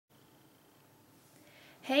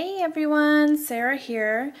Hey everyone, Sarah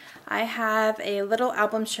here. I have a little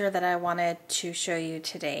album share that I wanted to show you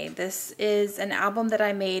today. This is an album that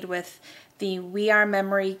I made with the We Are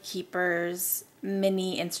Memory Keepers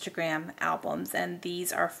mini Instagram albums, and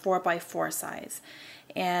these are 4x4 size.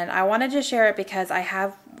 And I wanted to share it because I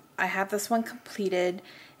have this one completed,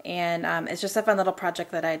 and it's just a fun little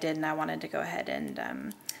project that I did, and I wanted to go ahead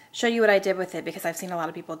and show you what I did with it because I've seen a lot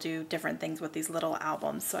of people do different things with these little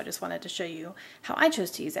albums, so I just wanted to show you how I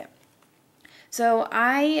chose to use it. So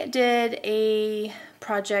I did a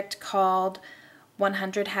project called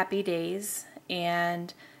 100 Happy Days,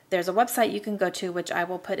 and there's a website you can go to, which I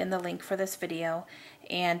will put in the link for this video,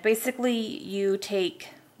 and basically you take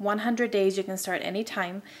 100 days, you can start any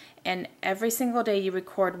time, and every single day you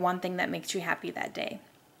record one thing that makes you happy that day.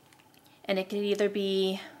 And it could either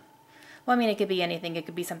be, well, I mean, it could be anything. It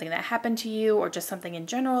could be something that happened to you or just something in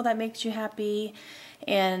general that makes you happy.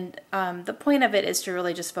 And the point of it is to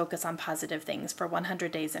really just focus on positive things for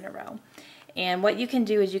 100 days in a row. And what you can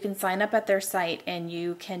do is you can sign up at their site and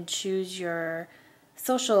you can choose your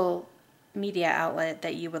social media outlet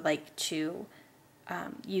that you would like to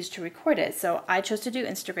use to record it. So I chose to do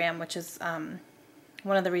Instagram, which is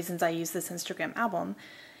one of the reasons I use this Instagram album.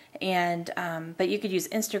 And but you could use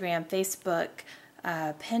Instagram, Facebook,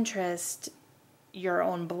 Pinterest, your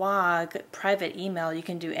own blog, private email. You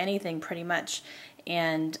can do anything pretty much.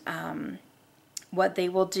 And what they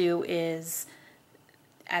will do is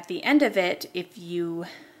at the end of it, if you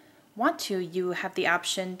want to, you have the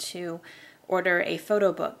option to order a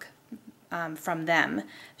photo book from them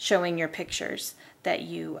showing your pictures that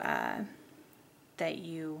you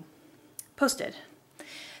posted.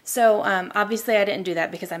 So obviously I didn't do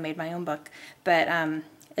that because I made my own book, but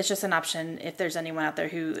it's just an option if there's anyone out there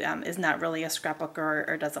who is not really a scrapbooker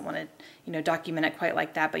or doesn't want to, document it quite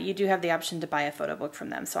like that. But you do have the option to buy a photo book from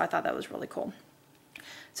them. So I thought that was really cool.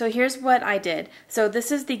 So here's what I did. So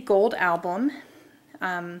this is the gold album,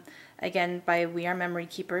 again by We Are Memory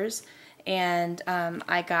Keepers, and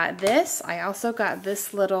I got this. I also got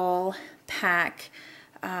this little pack.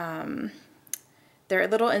 There are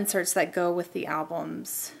little inserts that go with the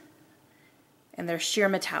albums. And they're sheer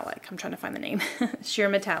metallic. I'm trying to find the name. Sheer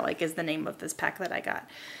metallic is the name of this pack that I got.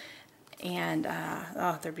 And,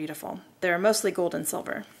 oh, they're beautiful. They're mostly gold and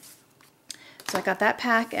silver. So I got that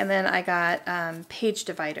pack, and then I got page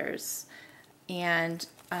dividers. And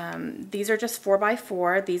these are just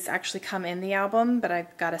 4x4. These actually come in the album, but I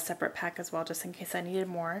got a separate pack as well just in case I needed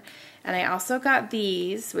more. And I also got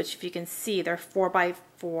these, which if you can see, they're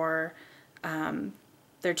 4x4.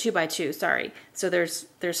 They're 2x2, sorry. So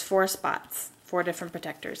there's 4 spots. 4 different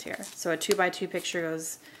protectors here. So a 2x2 picture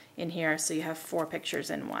goes in here, so you have 4 pictures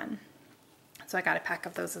in one. So I got a pack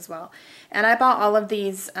of those as well. And I bought all of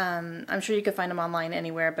these, I'm sure you could find them online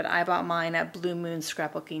anywhere, but I bought mine at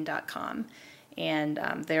bluemoonscrapbooking.com. And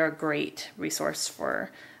they're a great resource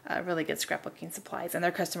for really good scrapbooking supplies, and their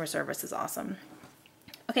customer service is awesome.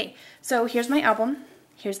 Okay, so here's my album.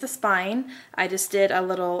 Here's the spine. I just did a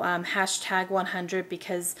little hashtag 100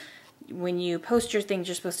 because when you post your things,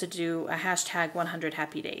 you're supposed to do a hashtag 100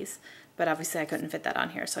 happy days. But obviously I couldn't fit that on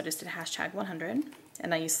here, so I just did hashtag 100.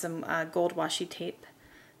 And I used some gold washi tape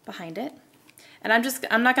behind it. And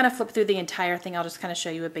I'm not going to flip through the entire thing. I'll just kind of show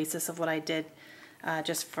you a basis of what I did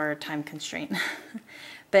just for time constraint.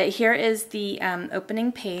 But here is the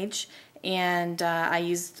opening page, and I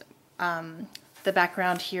used the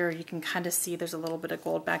background here. You can kind of see there's a little bit of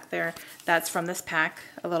gold back there. That's from this pack,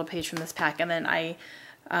 a little page from this pack. And then I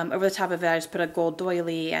over the top of it, I just put a gold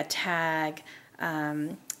doily, a tag,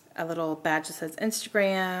 a little badge that says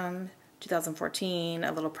Instagram 2014,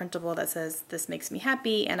 a little printable that says this makes me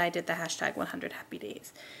happy, and I did the hashtag 100 happy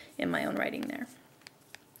days in my own writing there.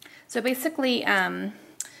 So basically,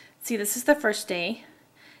 see, this is the first day,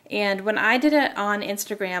 and when I did it on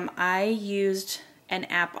Instagram, I used an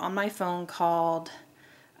app on my phone called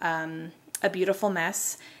A Beautiful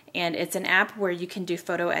Mess, and it's an app where you can do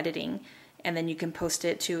photo editing, and then you can post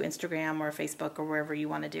it to Instagram or Facebook or wherever you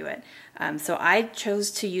want to do it. So I chose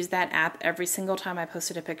to use that app every single time I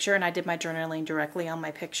posted a picture, and I did my journaling directly on my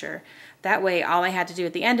picture. That way, all I had to do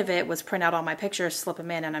at the end of it was print out all my pictures, slip them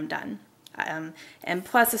in, and I'm done. And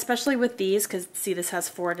plus, especially with these, because see, this has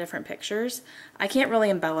 4 different pictures, I can't really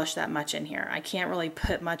embellish that much in here. I can't really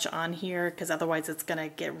put much on here because otherwise it's going to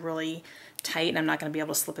get really tight and I'm not going to be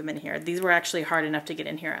able to slip them in here. These were actually hard enough to get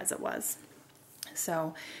in here as it was.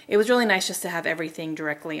 So it was really nice just to have everything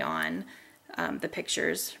directly on the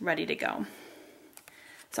pictures ready to go.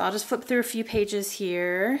 So I'll just flip through a few pages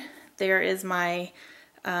here. There is my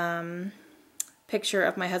picture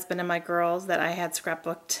of my husband and my girls that I had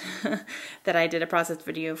scrapbooked that I did a process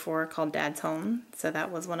video for called Dad's Home. So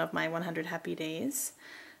that was one of my 100 happy days.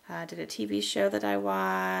 Did a TV show that I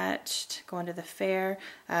watched, going to the fair,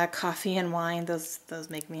 coffee and wine, those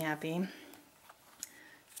make me happy.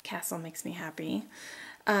 Castle makes me happy.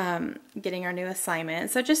 Getting our new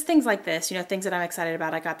assignment. So just things like this, you know, things that I'm excited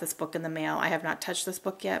about. I got this book in the mail. I have not touched this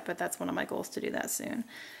book yet, but that's one of my goals to do that soon.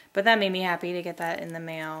 But that made me happy to get that in the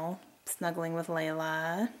mail. Snuggling with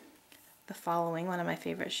Layla. The Following, one of my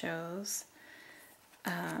favorite shows.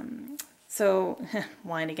 So,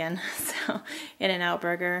 wine again. So, In-N-Out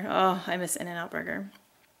Burger. Oh, I miss In-N-Out Burger.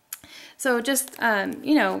 So just,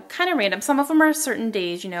 you know, kind of random. Some of them are certain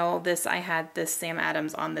days, you know, I had this Sam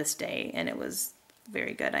Adams on this day, and it was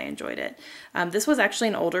very good. I enjoyed it. This was actually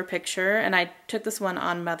an older picture, and I took this one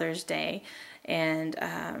on Mother's Day, and,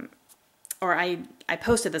 or I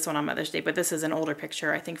posted this one on Mother's Day, but this is an older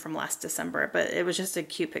picture, I think from last December, but it was just a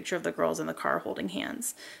cute picture of the girls in the car holding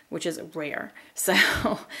hands, which is rare. So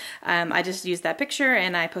I just used that picture,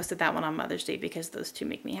 and I posted that one on Mother's Day because those two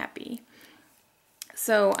make me happy.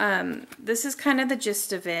 So this is kind of the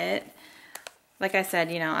gist of it. Like I said,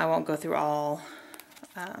 you know, I won't go through all,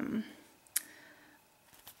 I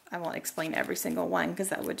won't explain every single one because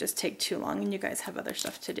that would just take too long and you guys have other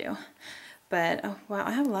stuff to do. But, oh wow,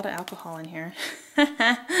 I have a lot of alcohol in here.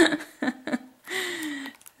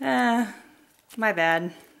 My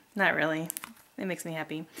bad. Not really. It makes me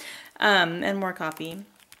happy. And more coffee.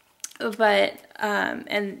 But,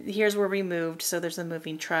 and here's where we moved. So there's a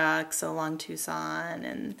moving truck, so along Tucson,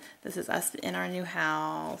 and this is us in our new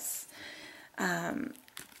house.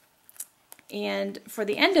 And for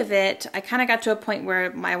the end of it, I kind of got to a point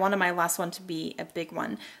where I wanted my last one to be a big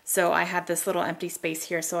one. So I had this little empty space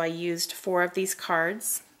here. So I used 4 of these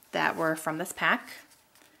cards that were from this pack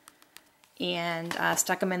and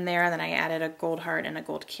stuck them in there. And then I added a gold heart and a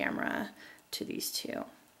gold camera to these 2.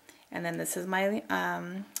 And then this is my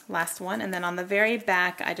last one. And then on the very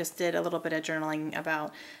back, I just did a little bit of journaling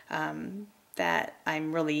about that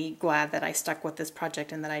I'm really glad that I stuck with this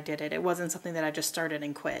project and that I did it. It wasn't something that I just started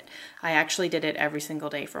and quit. I actually did it every single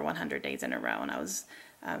day for 100 days in a row. And I was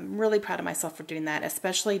really proud of myself for doing that,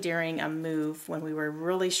 especially during a move when we were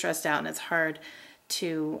really stressed out and it's hard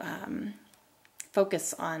to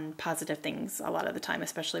focus on positive things a lot of the time,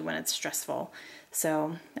 especially when it's stressful.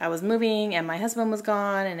 So I was moving and my husband was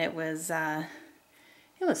gone, and it was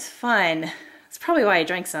fun. It's probably why I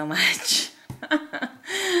drank so much.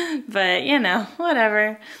 But, you know,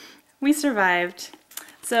 whatever. We survived.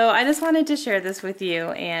 So I just wanted to share this with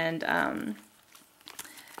you and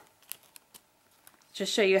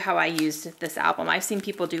just show you how I used this album. I've seen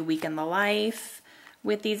people do Week in the Life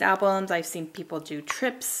with these albums. I've seen people do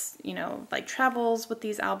trips, you know, like travels with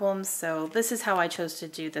these albums. So this is how I chose to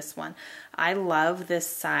do this one. I love this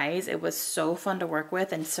size. It was so fun to work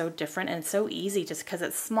with and so different and so easy just because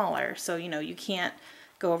it's smaller. So, you know, you can't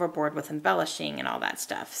go overboard with embellishing and all that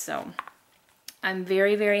stuff. So I'm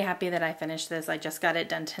very, very happy that I finished this. I just got it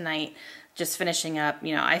done tonight, just finishing up.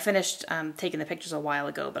 You know, I finished taking the pictures a while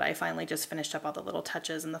ago, but I finally just finished up all the little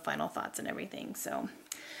touches and the final thoughts and everything. So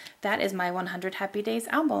that is my 100 Happy Days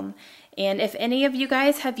album. And if any of you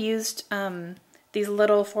guys have used these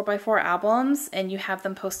little 4x4 albums and you have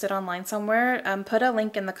them posted online somewhere, put a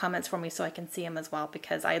link in the comments for me so I can see them as well,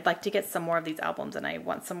 because I'd like to get some more of these albums and I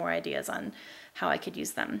want some more ideas on how I could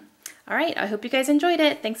use them. All right, I hope you guys enjoyed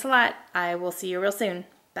it. Thanks a lot. I will see you real soon.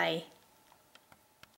 Bye.